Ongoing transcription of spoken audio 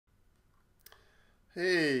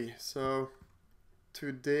Hey, so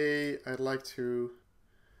today I'd like to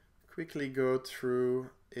quickly go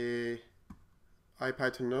through a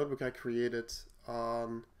IPython notebook I created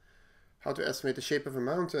on how to estimate the shape of a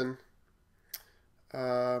mountain.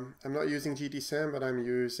 I'm not using GTSim, but I'm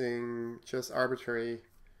using just arbitrary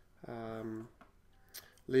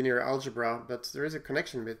linear algebra, but there is a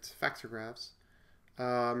connection with vector graphs.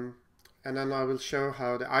 And then I will show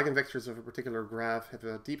how the eigenvectors of a particular graph have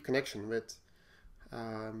a deep connection with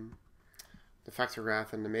the vector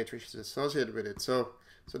graph and the matrices associated with it. So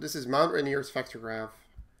this is Mount Rainier's vector graph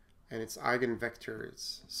and its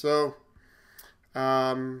eigenvectors. So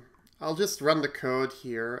I'll just run the code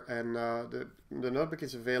here, and the notebook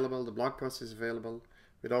is available, the blog post is available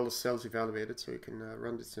with all the cells evaluated, so you can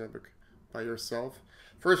run this notebook by yourself.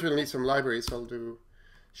 First we'll need some libraries, so I'll do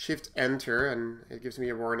Shift Enter and it gives me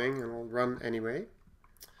a warning, and I'll run anyway.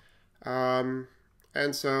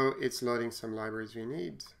 And so it's loading some libraries we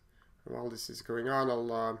need. While this is going on,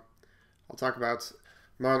 I'll talk about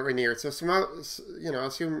Mount Rainier. So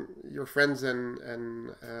assume your friends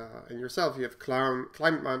and yourself, you have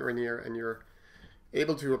climbed Mount Rainier, and you're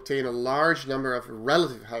able to obtain a large number of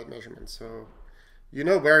relative height measurements. So you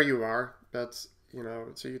know where you are, but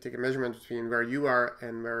so you take a measurement between where you are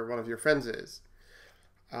and where one of your friends is.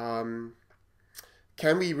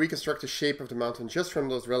 Can we reconstruct the shape of the mountain just from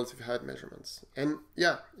those relative height measurements? And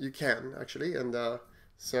yeah, you can actually. And but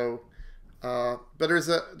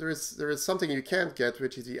there is something you can't get,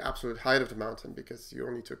 which is the absolute height of the mountain, because you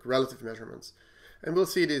only took relative measurements. And we'll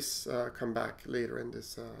see this come back later in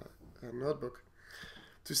this notebook.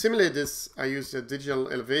 To simulate this, I used a digital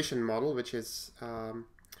elevation model, which is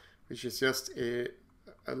just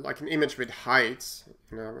like an image with heights,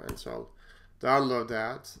 and so I'll download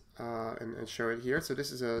that and show it here. So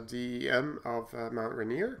this is a DEM of Mount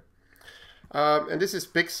Rainier. And this is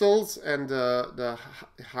pixels, and the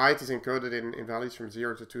height is encoded in values from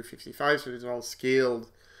 0 to 255, so it's all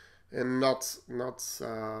scaled and not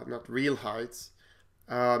real heights.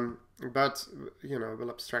 But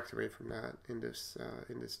we'll abstract away from that in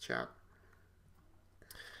this chat.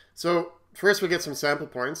 So first we'll get some sample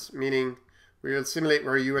points, meaning we will simulate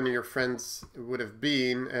where you and your friends would have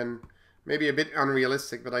been, and maybe a bit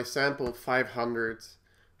unrealistic, but I sampled 500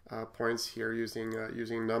 points here using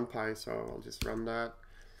NumPy, so I'll just run that.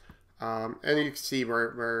 And you can see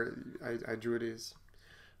where I drew these.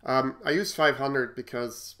 I use 500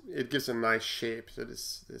 because it gives a nice shape. So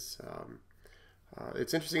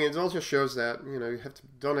it's interesting. It also shows that you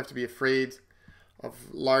don't have to be afraid of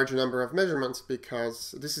large number of measurements,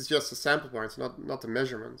 because this is just the sample points, not the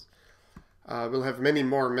measurements. We'll have many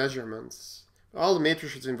more measurements. All the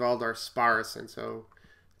matrices involved are sparse, and so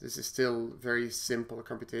this is still very simple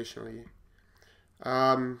computationally.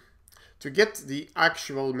 To get the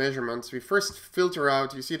actual measurements, we first filter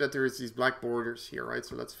out. You see that there is these black borders here, right?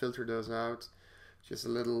 So let's filter those out. Just a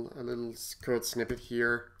little code snippet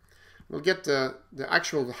here. We'll get the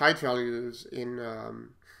actual height values in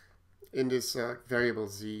this variable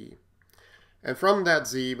z, and from that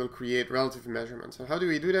z we'll create relative measurements. So how do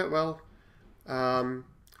we do that? Well,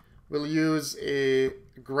 we'll use a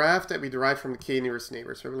graph that we derive from the k nearest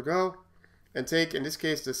neighbors. So we'll go and take, in this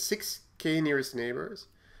case, the 6k nearest neighbors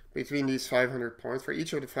between these 500 points, for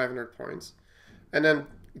each of the 500 points, and then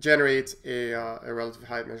generate a relative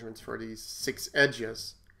height measurements for these 6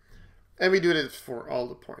 edges. And we do this for all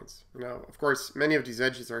the points. Now, of course, many of these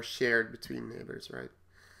edges are shared between neighbors, right?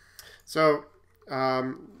 So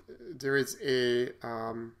there is a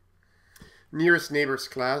nearest neighbors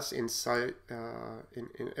class inside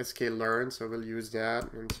in sklearn, so we'll use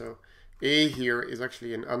that. And so A here is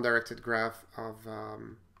actually an undirected graph of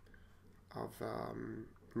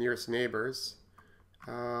nearest neighbors.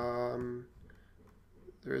 There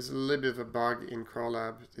is a little bit of a bug in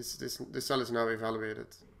Colab. This cell is now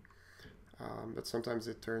evaluated, but sometimes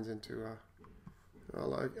it turns into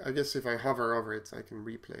well, I guess if I hover over it, I can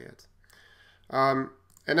replay it. And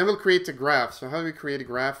then we'll create the graph. So how do we create a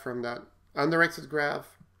graph from that undirected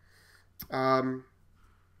graph? Well,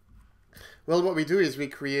 what we do is we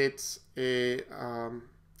create a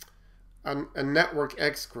network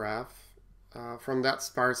X graph from that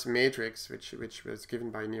sparse matrix, which was given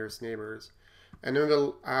by nearest neighbors, and then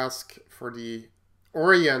we'll ask for the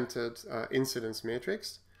oriented incidence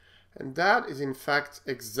matrix, and that is in fact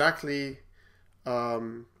exactly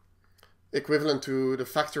equivalent to the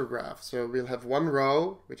factor graph. So we'll have one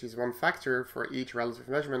row, which is one factor for each relative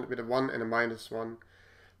measurement, with a 1 and a -1,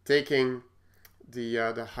 taking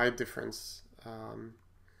the height difference. And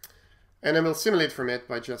then we'll simulate from it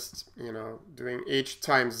by just doing h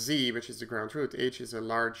times z, which is the ground truth. H is a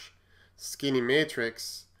large skinny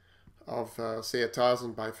matrix of say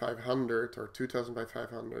 1000 by 500 or 2000 by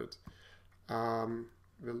 500.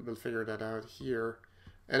 We'll figure that out here,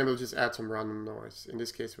 and we'll just add some random noise, in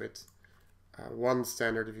this case with 1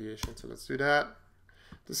 standard deviation. So let's do that.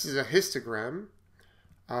 This is a histogram,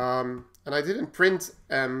 and I didn't print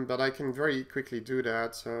M, but I can very quickly do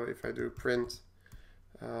that. So if I do print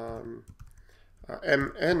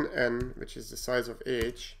MNN, which is the size of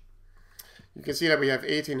H, you can see that we have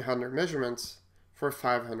 1800 measurements for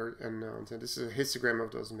 500 unknowns, and this is a histogram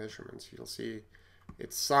of those measurements. You'll see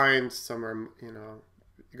it's signed somewhere, you know,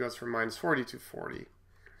 it goes from -40 to 40,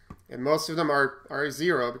 and most of them are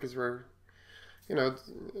 0 because we're, you know,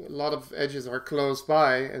 a lot of edges are close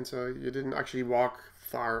by, and so you didn't actually walk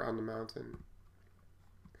far on the mountain.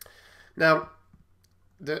 Now,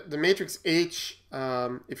 the matrix H,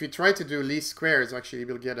 if you try to do least squares, actually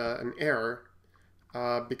we'll get an error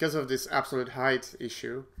because of this absolute height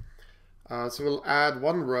issue. So we'll add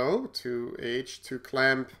 1 row to H to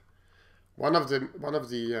clamp one of the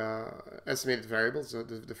estimated variables,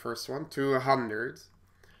 the first one, to 100.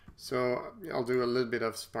 So I'll do a little bit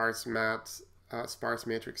of sparse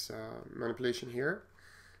matrix manipulation here,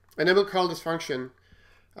 and then we'll call this function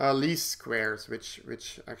least squares,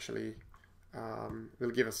 which actually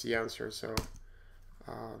will give us the answer. So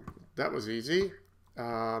that was easy.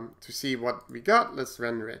 To see what we got, let's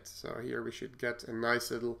render it. So here we should get a nice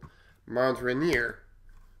little Mount Rainier.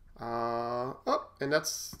 Oh, and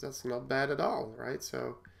that's not bad at all, right?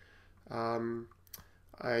 So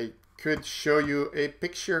I could show you a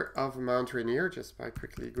picture of Mount Rainier just by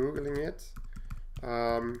quickly Googling it.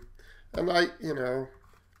 And I, you know,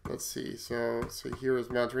 let's see. So here is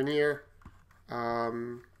Mount Rainier,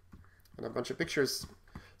 and a bunch of pictures.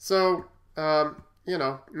 So you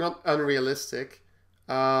know, not unrealistic.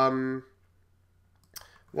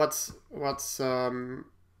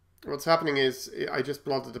 What's happening is I just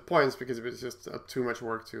plotted the points because it was just too much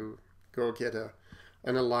work to go get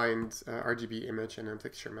an aligned RGB image and then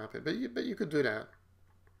texture map it. But you could do that.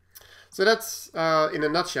 So that's in a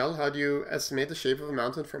nutshell how do you estimate the shape of a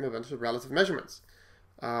mountain from a bunch of relative measurements.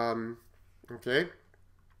 Okay.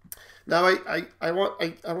 Now I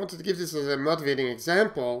wanted to give this as a motivating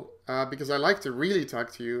example because I like to really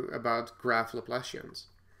talk to you about graph Laplacians.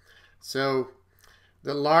 So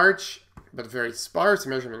the large but very sparse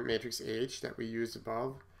measurement matrix H that we used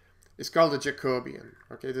above is called the Jacobian.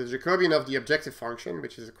 Okay, the Jacobian of the objective function,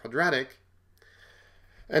 which is a quadratic,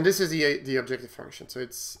 and this is the objective function. So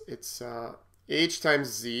it's H times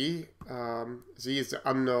Z. Z is the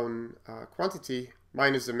unknown quantity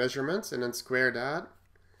minus the measurements, and then square that.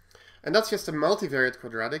 And that's just a multivariate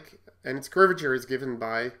quadratic, and its curvature is given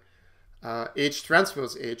by H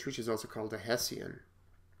transpose H, which is also called the Hessian.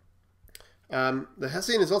 The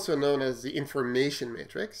Hessian is also known as the information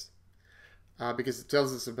matrix because it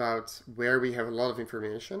tells us about where we have a lot of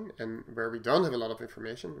information and where we don't have a lot of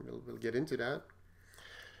information. We'll get into that.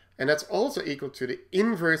 And that's also equal to the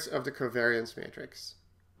inverse of the covariance matrix.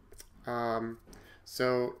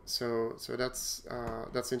 So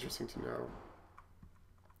that's interesting to know.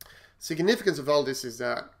 Significance of all this is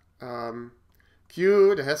that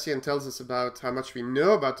Q, the Hessian, tells us about how much we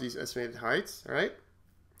know about these estimated heights, right?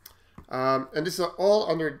 And this is all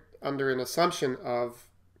under an assumption of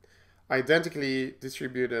identically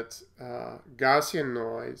distributed Gaussian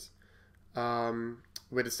noise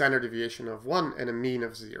with a standard deviation of 1 and a mean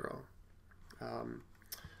of 0.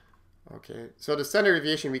 Okay, so the standard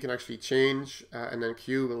deviation we can actually change, and then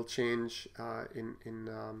Q will change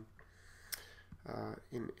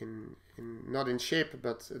not in shape,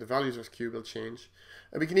 but the values of Q will change.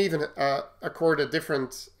 And we can even accord a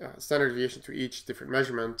different standard deviation to each different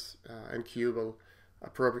measurement, and Q will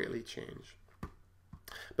appropriately change.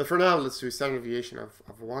 But for now, let's do a standard deviation of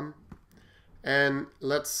 1. And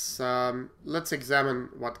let's examine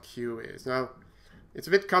what Q is. Now, it's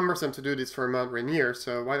a bit cumbersome to do this for Mount Rainier,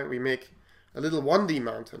 so why don't we make a little 1D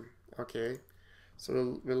mountain? Okay,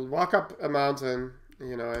 so we'll walk up a mountain,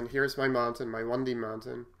 you know, and here's my mountain, my 1D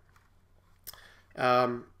mountain.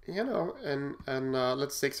 You know, and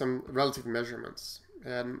let's take some relative measurements.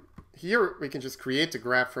 And here we can just create the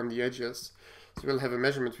graph from the edges. So we'll have a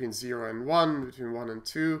measurement between 0 and 1, between 1 and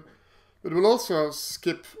 2. But we'll also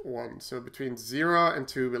skip 1. So between 0 and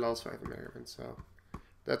 2, we'll also have a measurement. So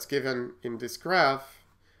that's given in this graph.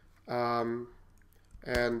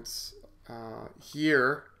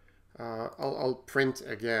 Here, I'll print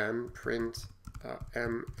again, print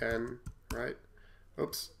MN, right?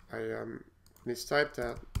 Oops, I mistyped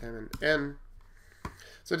that, M and N.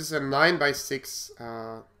 So this is a 9 by 6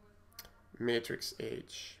 matrix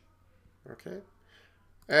H. Okay,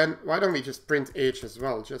 And why don't we just print H as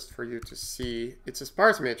well, just for you to see. It's a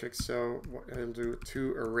sparse matrix, so I'll do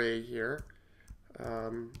 2 array here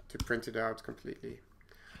to print it out completely.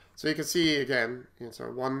 So you can see again,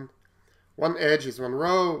 so one edge is 1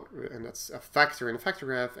 row, and that's a factor in a factor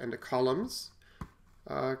graph, and the columns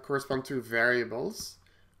correspond to variables,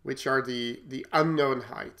 which are the unknown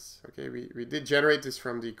heights. Okay, we did generate this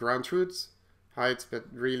from the ground truth heights, but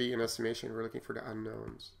really in estimation we're looking for the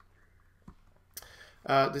unknowns.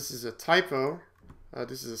 This is a typo.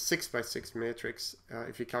 This is a 6 by 6 matrix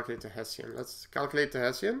if you calculate the Hessian. Let's calculate the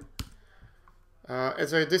Hessian. And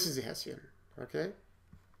so this is the Hessian. Okay.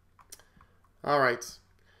 All right.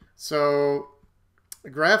 So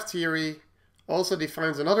graph theory also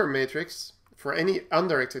defines another matrix for any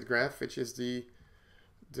undirected graph, which is a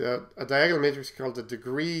diagonal matrix called the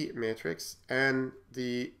degree matrix, and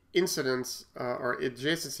the incidence or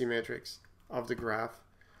adjacency matrix of the graph.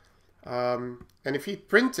 And if we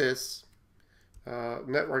print this,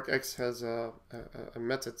 network X has a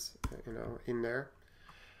method, in there.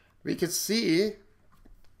 We could see,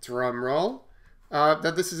 drum roll,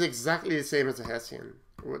 that this is exactly the same as the Hessian.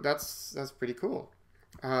 That's pretty cool,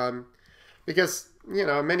 because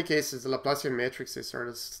in many cases the Laplacian matrix is sort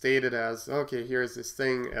of stated as, okay, here's this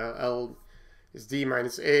thing, L is D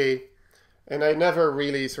minus A, and I never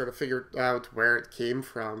really sort of figured out where it came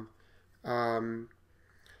from.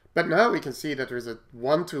 But now we can see that there's a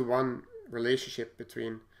one-to-one relationship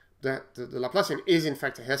between the Laplacian is in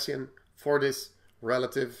fact a Hessian for this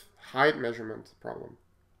relative height measurement problem.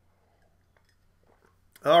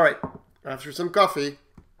 All right, after some coffee,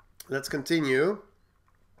 let's continue.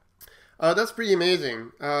 That's pretty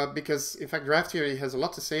amazing because in fact graph theory has a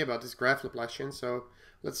lot to say about this graph Laplacian, so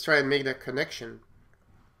let's try and make that connection.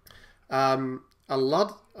 A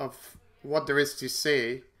lot of what there is to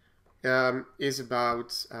say is about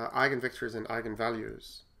eigenvectors and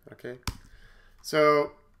eigenvalues. Okay,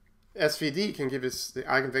 so SVD can give us the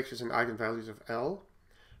eigenvectors and eigenvalues of L,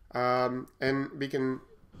 and we can.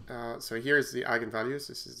 So here's the eigenvalues.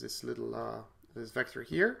 This is this little this vector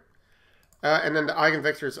here, and then the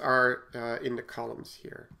eigenvectors are in the columns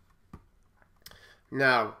here.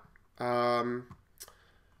 Now,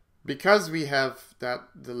 because we have that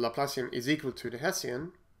the Laplacian is equal to the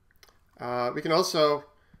Hessian, we can also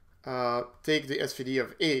take the SVD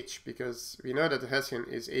of H, because we know that the Hessian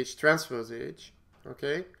is H transpose H.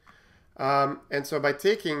 Okay, and so by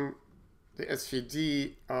taking the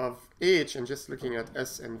SVD of H and just looking at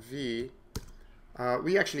S and V,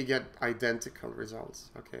 we actually get identical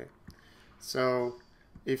results. Okay, so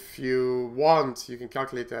if you want, you can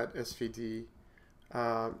calculate that SVD,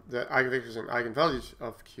 the eigenvectors and eigenvalues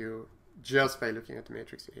of Q, just by looking at the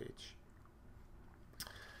matrix H.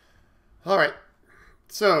 All right,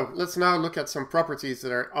 so let's now look at some properties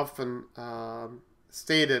that are often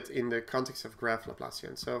stated in the context of graph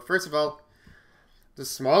Laplacian. So first of all, the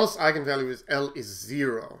smallest eigenvalue is L is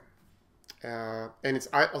 0, and its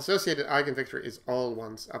associated eigenvector is all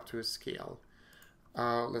ones up to a scale.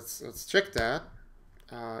 Let's check that.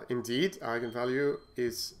 Indeed, eigenvalue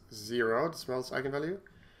is 0, the smallest eigenvalue,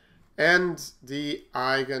 and the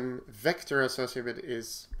eigenvector associated with it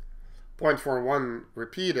is 0.41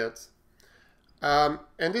 repeated. And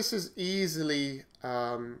this is easily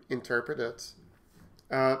interpreted.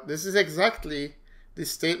 This is exactly the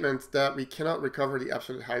statement that we cannot recover the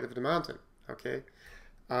absolute height of the mountain. Okay,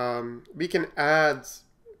 we can add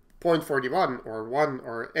 0.41 or 1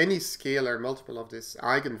 or any scalar multiple of this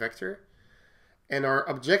eigenvector, and our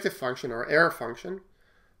objective function, our error function,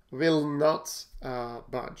 will not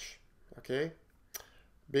budge. Okay,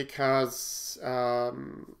 because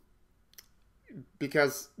the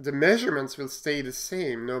measurements will stay the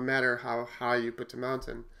same no matter how high you put the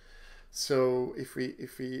mountain. So if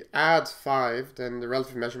we add 5, then the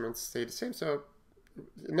relative measurements stay the same. So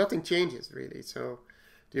nothing changes really. So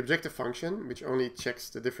the objective function, which only checks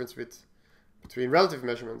the difference between relative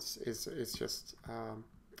measurements, is just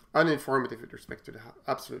uninformative with respect to the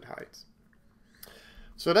absolute height.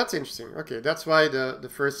 So that's interesting. Okay, that's why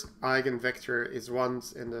the first eigenvector is 1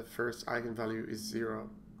 and the first eigenvalue is 0.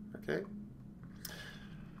 Okay.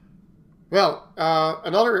 Well,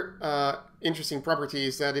 another interesting property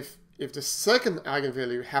is that if the second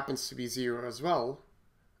eigenvalue happens to be 0 as well,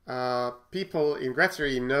 people in graph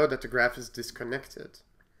theory know that the graph is disconnected.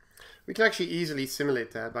 We can actually easily simulate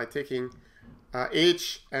that by taking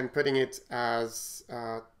H and putting it as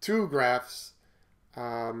 2 graphs.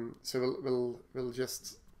 So we'll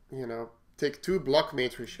just take 2 block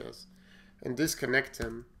matrices and disconnect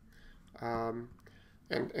them, and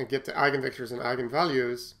get the eigenvectors and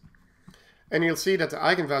eigenvalues. And you'll see that the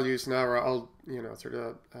eigenvalues now are all, sort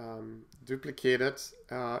of duplicated,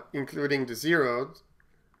 including the zeros.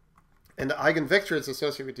 And the eigenvectors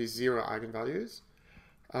associated with these zero eigenvalues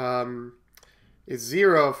is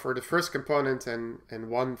 0 for the first component and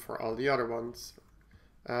 1 for all the other ones.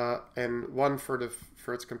 And 1 for the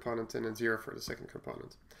first component and then 0 for the second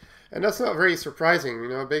component. And that's not very surprising.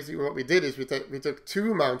 Basically what we did is we took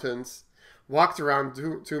two mountains, walked around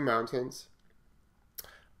two mountains,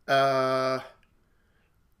 and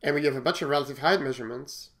we have a bunch of relative height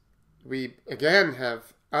measurements. We again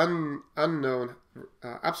have unknown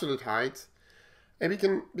absolute height, and we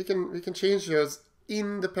can change those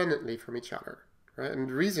independently from each other, right? And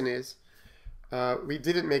the reason is we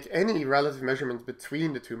didn't make any relative measurements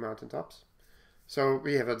between the two mountaintops. So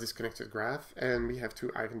we have a disconnected graph, and we have two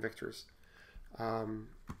eigenvectors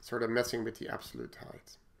sort of messing with the absolute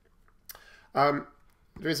height.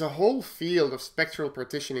 There's a whole field of spectral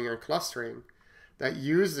partitioning and clustering that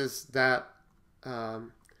uses that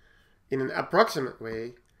in an approximate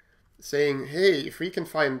way, saying, hey, if we can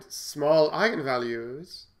find small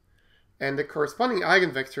eigenvalues, and the corresponding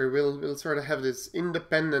eigenvector will sort of have this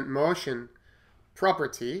independent motion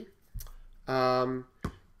property, then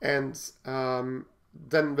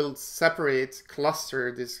we'll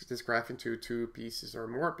cluster this graph into two pieces or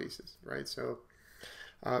more pieces, right? So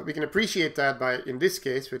we can appreciate that by, in this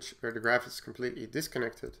case, where the graph is completely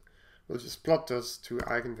disconnected, we'll just plot those two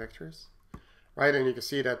eigenvectors, right? And you can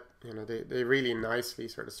see that they really nicely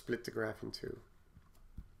sort of split the graph in two.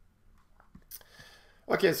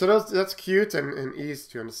 Okay, so that's cute and easy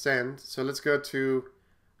to understand. So let's go to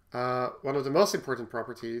one of the most important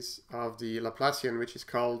properties of the Laplacian, which is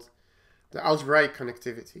called the algebraic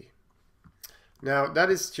connectivity. Now, that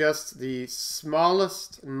is just the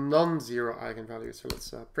smallest non-zero eigenvalue. So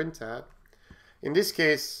let's print that. In this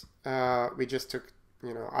case, we just took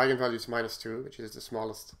eigenvalues -2, which is the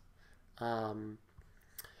smallest a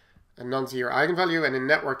non-zero eigenvalue, and in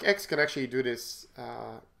network X can actually do this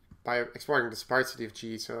by exploring the sparsity of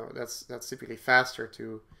G. So that's typically faster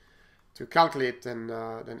to calculate than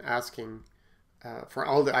asking for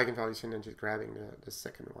all the eigenvalues and then just grabbing the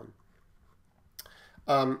second one.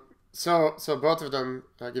 So both of them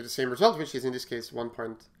give the same result, which is in this case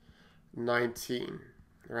 1.19,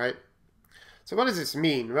 right? So what does this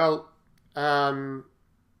mean? Well,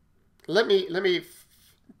 let me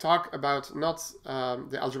talk about not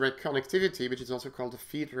the algebraic connectivity, which is also called the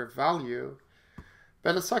Fiedler value,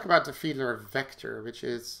 but let's talk about the Fiedler vector, which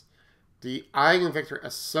is the eigenvector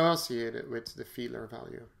associated with the Fiedler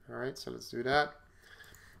value. All right, so let's do that.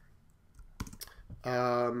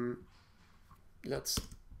 Let's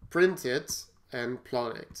print it and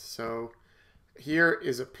plot it. So here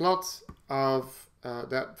is a plot of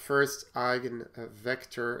that first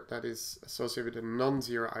eigenvector that is associated with a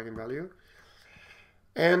non-zero eigenvalue.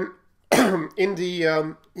 And in the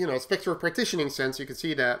spectral partitioning sense, you can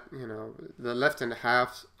see that the left and the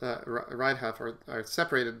right half are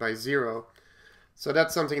separated by 0. So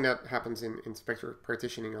that's something that happens in spectral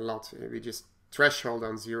partitioning a lot. We just threshold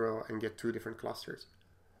on 0 and get two different clusters.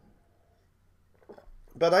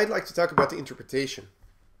 But I'd like to talk about the interpretation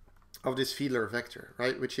of this Fiedler vector,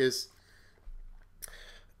 right? Which is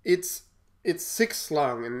it's 6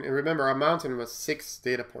 long, and remember our mountain was 6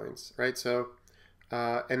 data points, right? So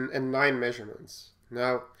and 9 measurements.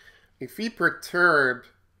 Now, if we perturb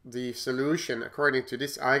the solution according to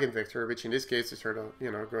this eigenvector, which in this case is sort of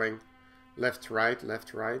going left to right,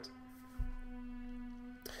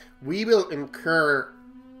 we will incur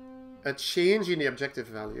a change in the objective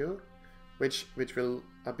value, which will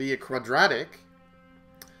be a quadratic.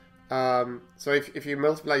 So if you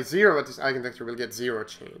multiply 0 with this eigenvector, we'll get 0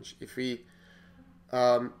 change. If we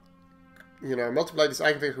multiply this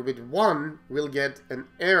eigenvector with 1, we'll get an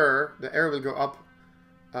error. The error will go up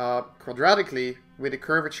quadratically with a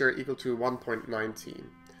curvature equal to 1.19.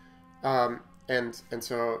 And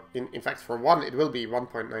so in fact for 1 it will be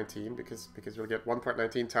 1.19 because we'll get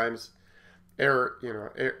 1.19 times error,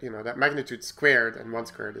 that magnitude squared, and 1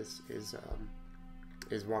 squared is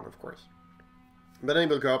 1, of course. But then it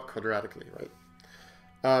will go up quadratically, right?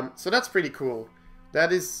 So that's pretty cool.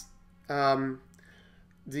 That is the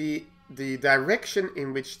direction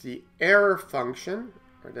in which the error function,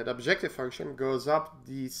 or that objective function, goes up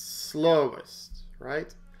the slowest,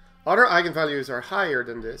 right? Other eigenvalues are higher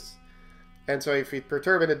than this, and so if we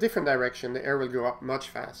perturb in a different direction, the error will go up much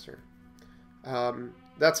faster.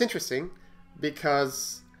 That's interesting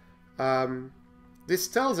because this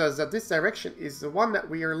tells us that this direction is the one that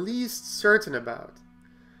we are least certain about.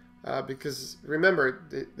 Because remember,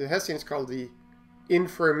 the Hessian is called the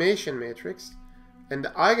information matrix, and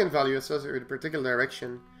the eigenvalue associated with a particular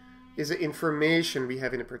direction is the information we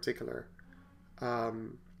have in a particular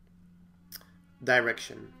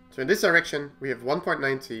direction. So in this direction, we have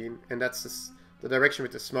 1.19, and that's the direction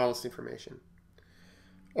with the smallest information.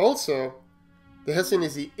 Also, the Hessian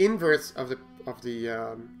is the inverse of the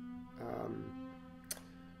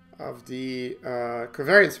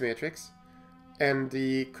covariance matrix, and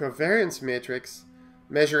the covariance matrix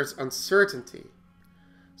measures uncertainty.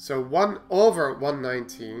 So 1 over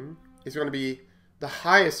 119 is going to be the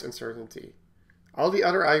highest uncertainty. All the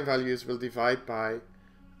other eigenvalues will divide by,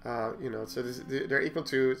 so they're equal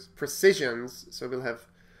to precisions. So we'll have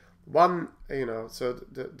one, so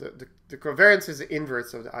the covariance is the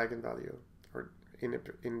inverse of the eigenvalue, or in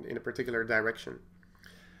a particular direction.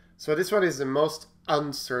 So this one is the most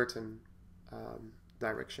uncertain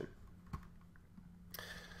direction.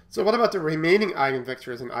 So what about the remaining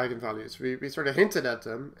eigenvectors and eigenvalues? We sort of hinted at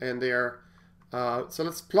them, and they are, so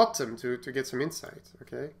let's plot them to get some insight,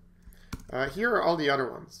 okay? Here are all the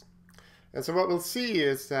other ones. And so what we'll see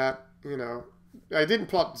is that, I didn't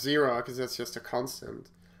plot 0 because that's just a constant.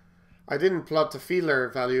 I didn't plot the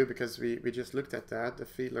Fiedler value because we just looked at that, the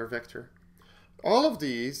Fiedler vector. All of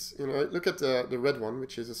these, look at the red one,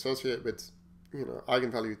 which is associated with,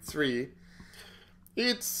 eigenvalue 3.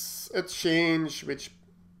 It's a change which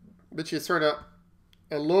is sort of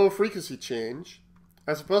a low frequency change,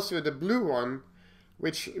 as opposed to the blue one,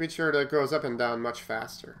 which sort of goes up and down much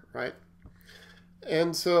faster, right?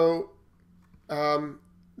 And so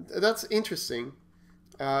that's interesting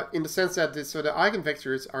in the sense that the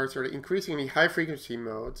eigenvectors are sort of increasingly high frequency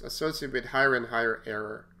modes associated with higher and higher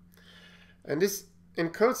error. And this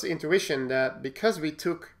encodes the intuition that because we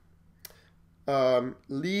took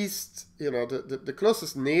least, the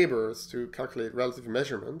closest neighbors to calculate relative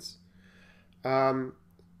measurements,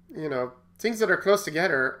 things that are close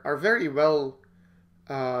together are very well,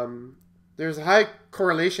 there's a high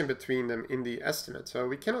correlation between them in the estimate. So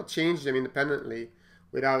we cannot change them independently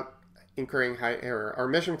without incurring high error. Our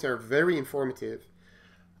measurements are very informative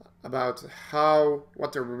about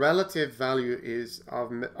what the relative value is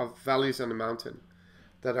of values on the mountain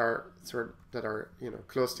that are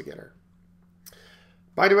close together.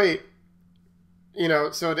 By the way,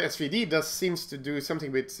 so the SVD seems to do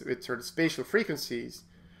something with sort of spatial frequencies,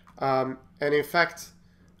 and in fact,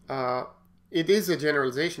 it is a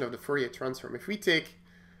generalization of the Fourier transform. If we take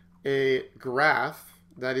a graph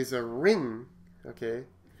that is a ring, okay,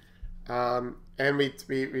 and we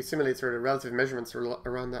simulate sort of relative measurements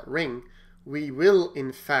around that ring, we will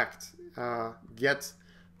in fact get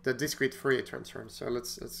the discrete Fourier transform. So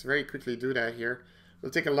let's very quickly do that here.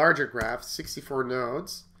 We'll take a larger graph, 64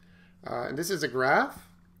 nodes, and this is a graph,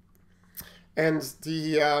 and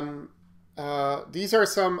these are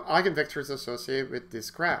some eigenvectors associated with this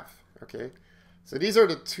graph. Okay, so these are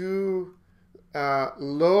the two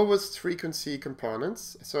lowest frequency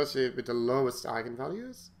components associated with the lowest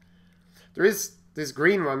eigenvalues. There is this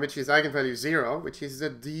green one, which is eigenvalue 0, which is the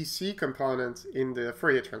DC component in the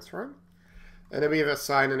Fourier transform. And then we have a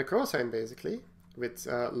sine and a cosine, basically, with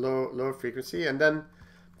low frequency. And then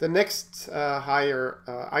the next higher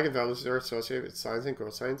eigenvalues are associated with sines and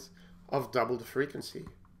cosines of double the frequency.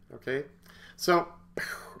 Okay? So,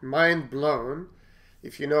 mind blown.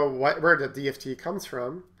 If you know where the DFT comes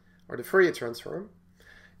from, or the Fourier transform,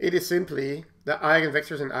 it is simply the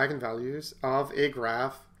eigenvectors and eigenvalues of a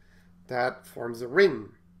graph that forms a ring.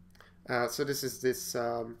 So this is this,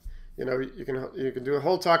 you can do a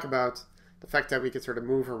whole talk about the fact that we could sort of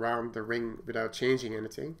move around the ring without changing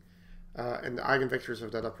anything, and the eigenvectors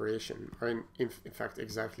of that operation are in fact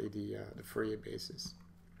exactly the Fourier basis.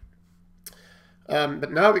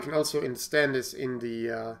 But now we can also understand this in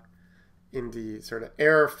the sort of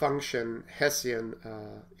error function Hessian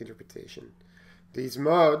interpretation. These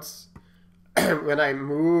modes, when I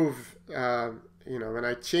move, when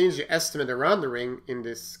I change the estimate around the ring in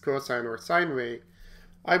this cosine or sine way,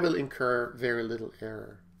 I will incur very little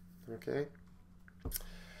error. Okay.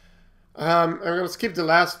 I'm going to skip the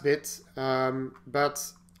last bit,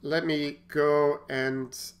 but let me go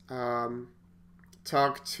and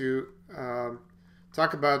talk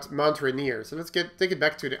about Mount Rainier. So let's take it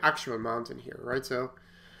back to the actual mountain here, right? So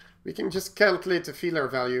we can just calculate the Fiedler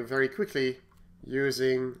value very quickly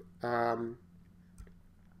using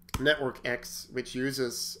network X, which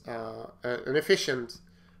uses an efficient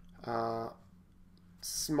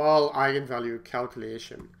small eigenvalue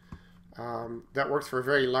calculation that works for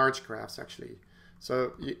very large graphs, actually.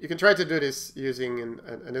 So you can try to do this using an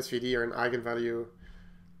SVD or an eigenvalue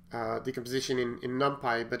decomposition in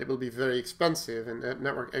NumPy, but it will be very expensive, and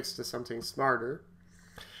network X does something smarter.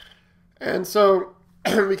 And so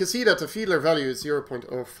we can see that the Fiedler value is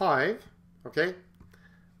 0.05, okay?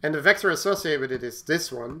 And the vector associated with it is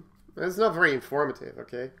this one. It's not very informative,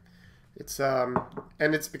 okay? It's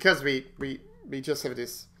and it's because we just have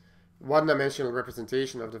this one-dimensional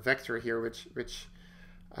representation of the vector here, which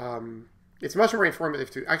it's much more informative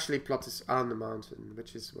to actually plot this on the mountain,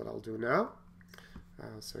 which is what I'll do now.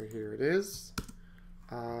 So here it is.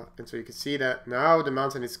 And so you can see that now the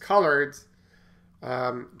mountain is colored.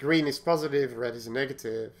 Green is positive, red is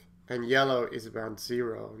negative, and yellow is around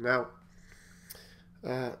 0. Now,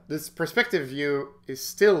 this perspective view is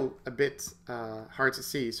still a bit hard to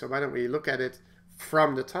see, so why don't we look at it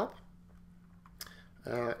from the top?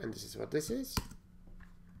 And this is what this is.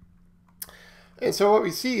 And so what we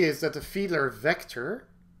see is that the Fiedler vector,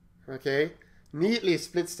 okay, neatly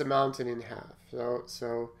splits the mountain in half.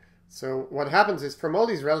 So what happens is, from all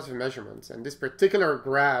these relative measurements, and this particular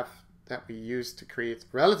graph that we use to create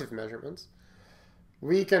relative measurements,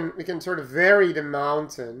 we can sort of vary the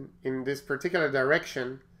mountain in this particular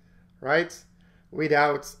direction, right,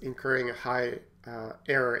 without incurring a high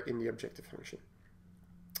error in the objective function.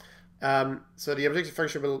 So the objective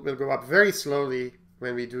function will go up very slowly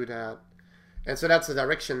when we do that. And so that's the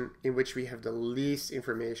direction in which we have the least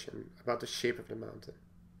information about the shape of the mountain.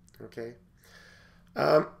 Okay.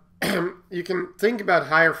 You can think about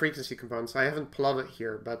higher frequency components. I haven't plotted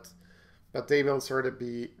here, but they will sort of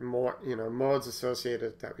be more, modes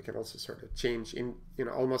associated that we can also sort of change in,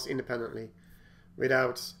 almost independently,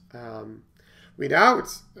 without, and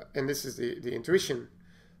this is the intuition,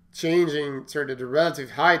 changing sort of the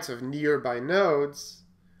relative heights of nearby nodes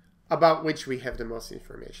about which we have the most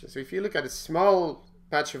information. So if you look at a small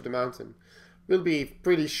patch of the mountain, we'll be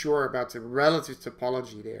pretty sure about the relative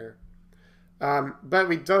topology there. But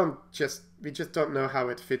we just don't know how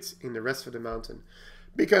it fits in the rest of the mountain,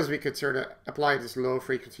 because we could sort of apply this low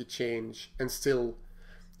frequency change and still,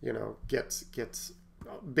 get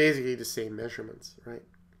basically the same measurements, right?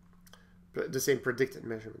 The same predicted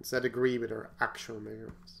measurements that agree with our actual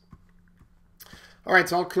measurements. All right,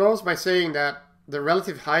 so I'll close by saying that the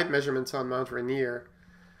relative height measurements on Mount Rainier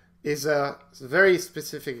is a very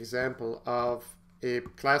specific example of a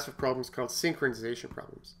class of problems called synchronization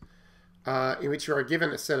problems, in which you are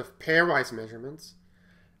given a set of pairwise measurements,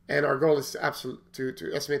 and our goal is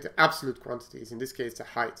to estimate the absolute quantities, in this case the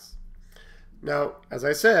heights. Now, as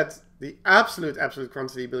I said, the absolute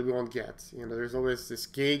quantity we won't get. There's always this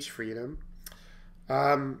gauge freedom,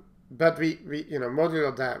 but we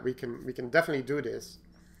modulo that we can definitely do this.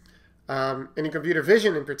 And in computer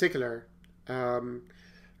vision in particular,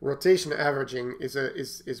 rotation averaging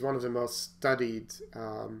is one of the most studied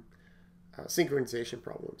synchronization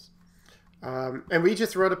problems. And we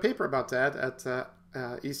just wrote a paper about that at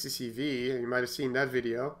ECCV, and you might have seen that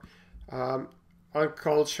video,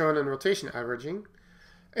 called Schoenen rotation averaging.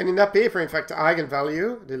 And in that paper, in fact, the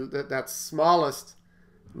eigenvalue, that smallest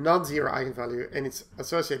non-zero eigenvalue and its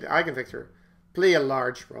associated eigenvector play a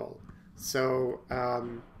large role. So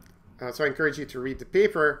so I encourage you to read the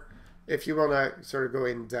paper if you want to sort of go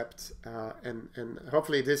in depth, and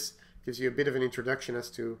hopefully this gives you a bit of an introduction as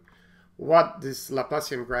to what this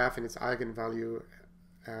Laplacian graph and its eigenvalue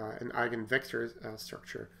and eigenvector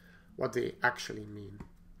structure, what they actually mean.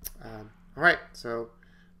 All right, so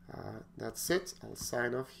that's it. I'll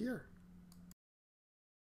sign off here.